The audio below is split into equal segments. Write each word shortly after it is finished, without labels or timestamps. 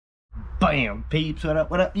Bam, peeps, what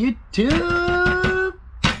up, YouTube?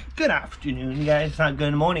 Good afternoon, guys. Not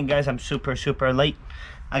good morning, guys. I'm super late.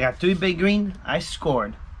 I got 3 big green. I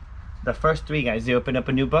scored the first 3, guys. They opened up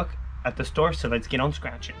a new book at the store, so let's get on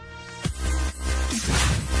scratching.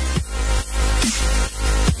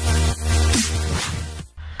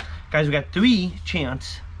 Guys, we got 3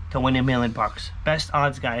 chance to win $1 million. Best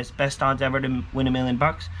odds, guys. Best odds ever to win $1 million.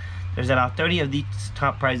 There's about 30 of these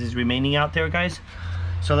top prizes remaining out there, guys.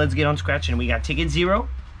 So let's get on scratching. We got ticket 0,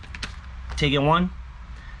 ticket 1,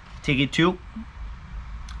 ticket 2.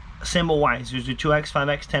 Symbol wise, there's a 2x,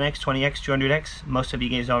 5x, 10x, 20x, 200x. Most of you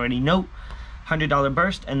guys already know. $100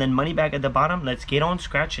 burst, and then money back at the bottom. Let's get on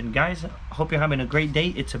scratching, guys. Hope you're having a great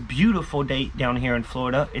day. It's a beautiful day down here in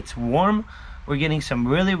Florida. It's warm. We're getting some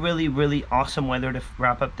really awesome weather to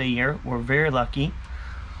wrap up the year. We're very lucky.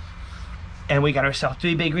 And we got ourselves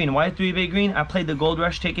 3 big green. Why 3 big green? I played the Gold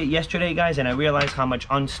Rush ticket yesterday, guys, and I realized how much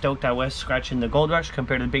unstoked I was scratching the Gold Rush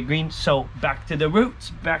compared to the big green. So back to the roots,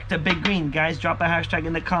 back to big green. Guys, drop a hashtag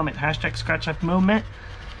in the comment, hashtag scratch life movement.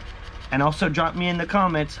 And also drop me in the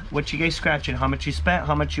comments what you guys scratching, how much you spent,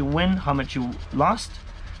 how much you win, how much you lost,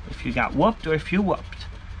 if you got whooped or if you whooped.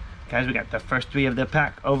 Guys, we got the first 3 of the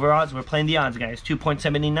pack. Over odds, we're playing the odds, guys.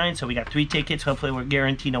 2.79, so we got 3 tickets. Hopefully we're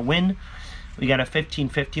guaranteed a win. We got a 15,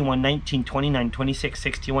 51, 19, 29, 26,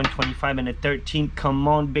 61, 25, and a 13. Come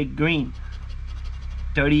on, big green.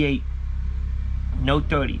 38. No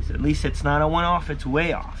 30s. At least it's not a one-off. It's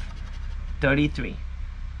way off. 33.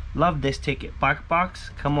 Love this ticket. Black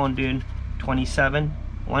box. Come on, dude. 27.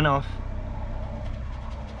 One off.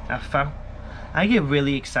 FL. I get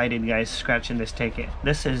really excited, guys, scratching this ticket.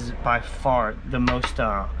 This is by far the most,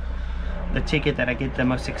 the ticket that I get the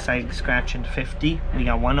most excited scratching. 50. We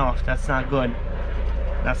got one off. That's not good.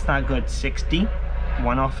 That's not good. 60.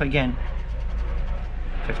 One off again.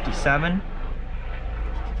 57.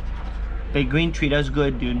 Big green, treat us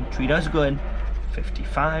good, dude. Treat us good.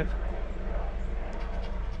 55.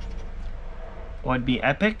 Would be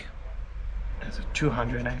epic. That's a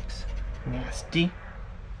 200x. Nasty.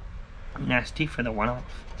 Nasty for the one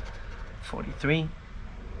off. 43.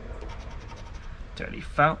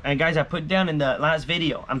 35. And guys, I put down in the last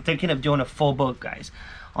video, I'm thinking of doing a full book, guys.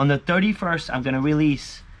 On the 31st, I'm gonna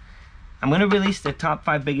release the top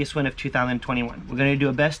 5 biggest win of 2021. We're gonna do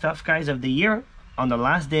a best of, guys, of the year on the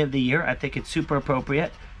last day of the year. I think it's super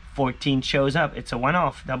appropriate. 14 shows up. It's a one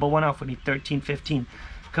off, double one off. We need 13, 15.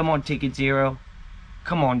 Come on, ticket 0.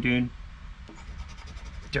 Come on, dude.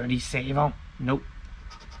 30 save on. Nope.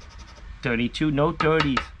 32, no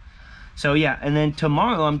 30s. So yeah, and then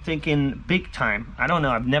tomorrow I'm thinking big time. I don't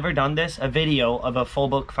know, I've never done this, a video of a full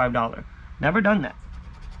book $5. Never done that.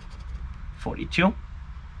 42.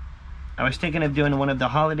 I was thinking of doing one of the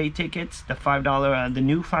holiday tickets, the $5, the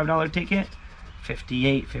new $5 ticket.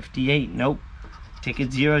 58, 58, nope.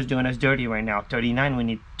 Ticket 0 is doing us dirty right now. 39, we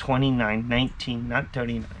need 29, 19, not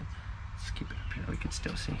 39. Let's keep it up here, we can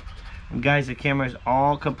still see. And guys, the camera is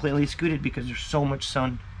all completely scooted because there's so much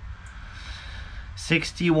sun.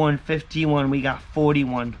 61, 51, we got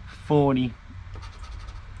 41, 40,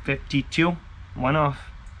 52, one off.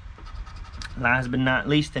 Last but not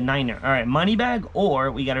least, the 9er. All right, money bag,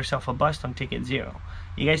 or we got ourselves a bust on ticket 0.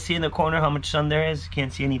 You guys see in the corner how much sun there is?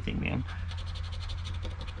 Can't see anything, man.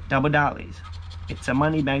 Double dollies. It's a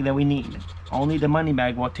money bag that we need. Only the money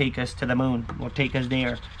bag will take us to the moon. Will take us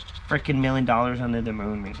there. Freaking $1 million under the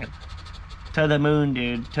moon, man. To the moon,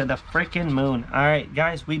 dude. To the freaking moon. Alright,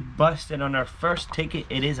 guys, we busted on our first ticket.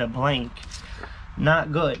 It is a blank.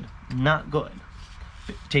 Not good. Not good.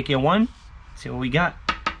 Ticket 1. See what we got.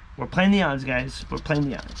 We're playing the odds, guys. We're playing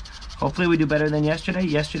the odds. Hopefully we do better than yesterday.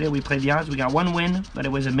 Yesterday we played the odds. We got 1 win, but it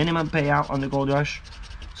was a minimum payout on the Gold Rush.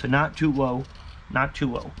 So not too low. Not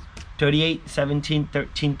too low. 38, 17,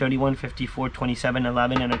 13, 31, 54, 27,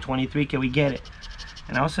 11, and a 23. Can we get it?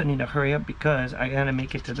 And I also need to hurry up because I gotta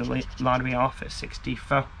make it to the lottery office.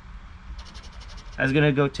 64. That's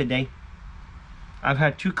gonna go today. I've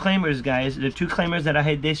had 2 claimers, guys. The 2 claimers that I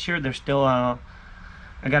had this year, they're still, I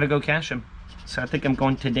gotta go cash them. So I think I'm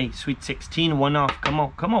going today. Sweet 16, one off. Come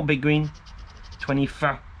on, come on, big green.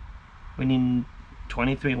 24. We need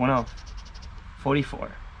 23, one off.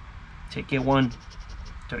 44. Ticket 1.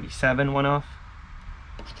 37, one off.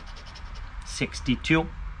 62.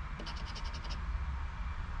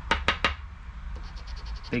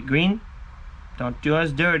 Big green, don't do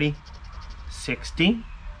us dirty. 60.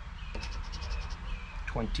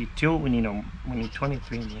 22. We need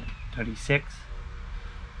 23 in here. 36.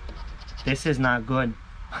 This is not good.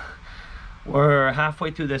 We're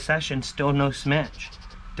halfway through the session, still no smash.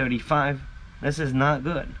 35. This is not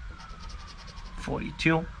good.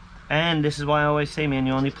 42. And this is why I always say, man,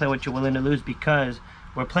 you only play what you're willing to lose, because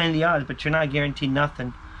we're playing the odds, but you're not guaranteed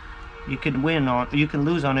nothing. You could win on, you can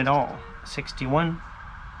lose on it all. 61.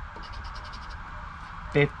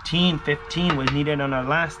 15 was needed on our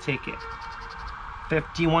last ticket.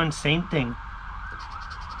 51, same thing.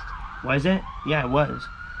 Was it? Yeah, it was.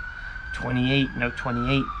 28, no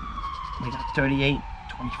 28. We got 38,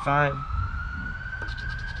 25,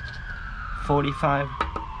 45.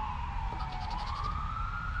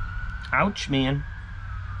 Ouch, man.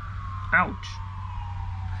 Ouch.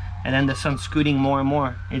 And then the sun's scooting more and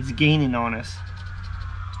more. It's gaining on us.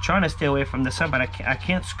 I'm trying to stay away from the sun, but I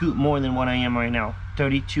can't scoot more than what I am right now.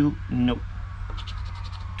 32, nope.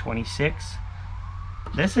 26.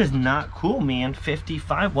 This is not cool, man.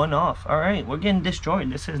 55, one off. Alright, we're getting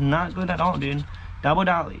destroyed. This is not good at all, dude. Double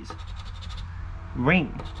dollies.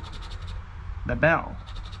 Ring. The bell.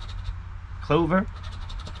 Clover.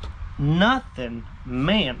 Nothing.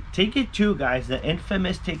 Man, ticket 2, guys. The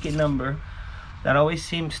infamous ticket number that always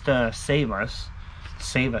seems to save us.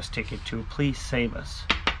 Save us, ticket 2. Please save us.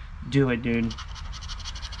 Do it, dude.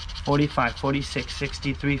 45, 46,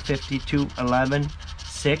 63, 52, 11,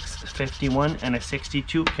 6, 51, and a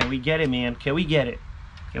 62. Can we get it, man? Can we get it?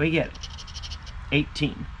 Can we get it?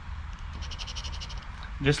 18.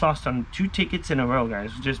 Just lost on 2 tickets in a row,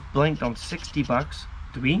 guys. Just blanked on 60 bucks.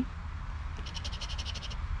 3.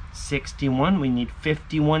 61. We need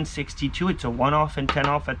 51, 62. It's a 1 off and 10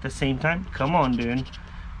 off at the same time. Come on, dude.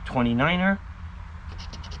 29er.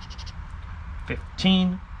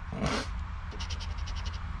 15.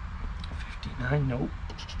 59. Nope.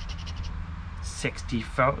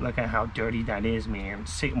 64. Look at how dirty that is, man.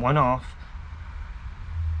 1 off.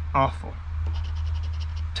 Awful.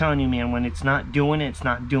 Telling you, man, when it's not doing it, it's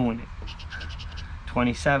not doing it.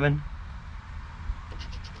 27.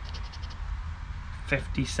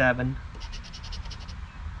 57.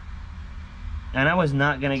 And I was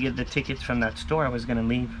not gonna get the tickets from that store. I was gonna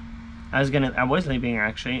leave. I was leaving,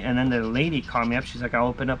 actually, and then the lady called me up. She's like, I'll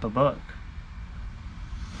open up a book.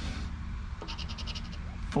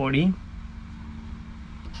 40.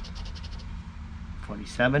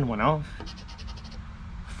 47, 1 off.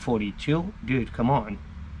 42. Dude, come on.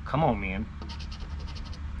 Come on, man.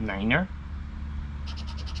 9er.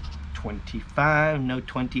 25. No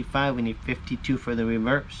 25. We need 52 for the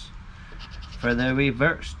reverse. For the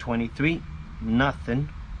reverse. 23. Nothing.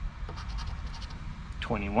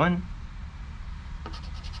 21.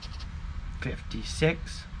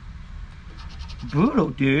 56. Brutal,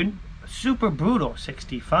 dude. Super brutal.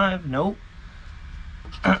 65. Nope.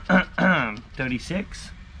 36.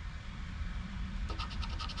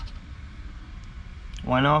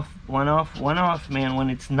 1 off, 1 off, 1 off, man. When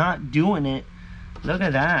it's not doing it, look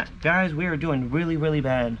at that. Guys, we are doing really, really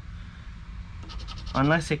bad.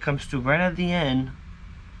 Unless it comes through right at the end.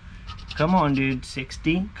 Come on, dude.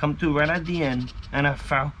 60. Come through right at the end. And a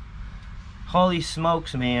foul. Holy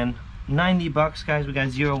smokes, man. 90 bucks, guys. We got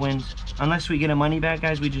 0 wins. Unless we get a money back,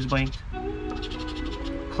 guys. We just blanked.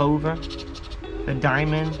 Clover. The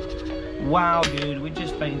diamond. Wow, dude. We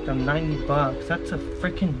just banked on 90 bucks. That's a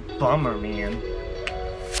freaking bummer, man.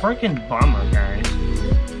 Freaking bummer, guys.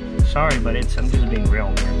 Sorry, but I'm just being real,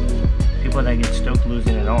 man. People that get stoked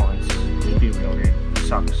losing it all, it'd be real, dude. It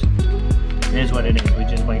sucks. It is what it is. We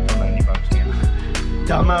just blanked on 90 bucks, man.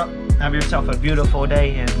 Dumb up. Have yourself a beautiful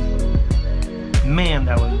day, and man,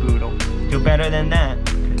 that was brutal. Do better than that,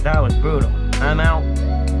 because that was brutal. I'm out.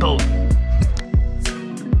 Boom.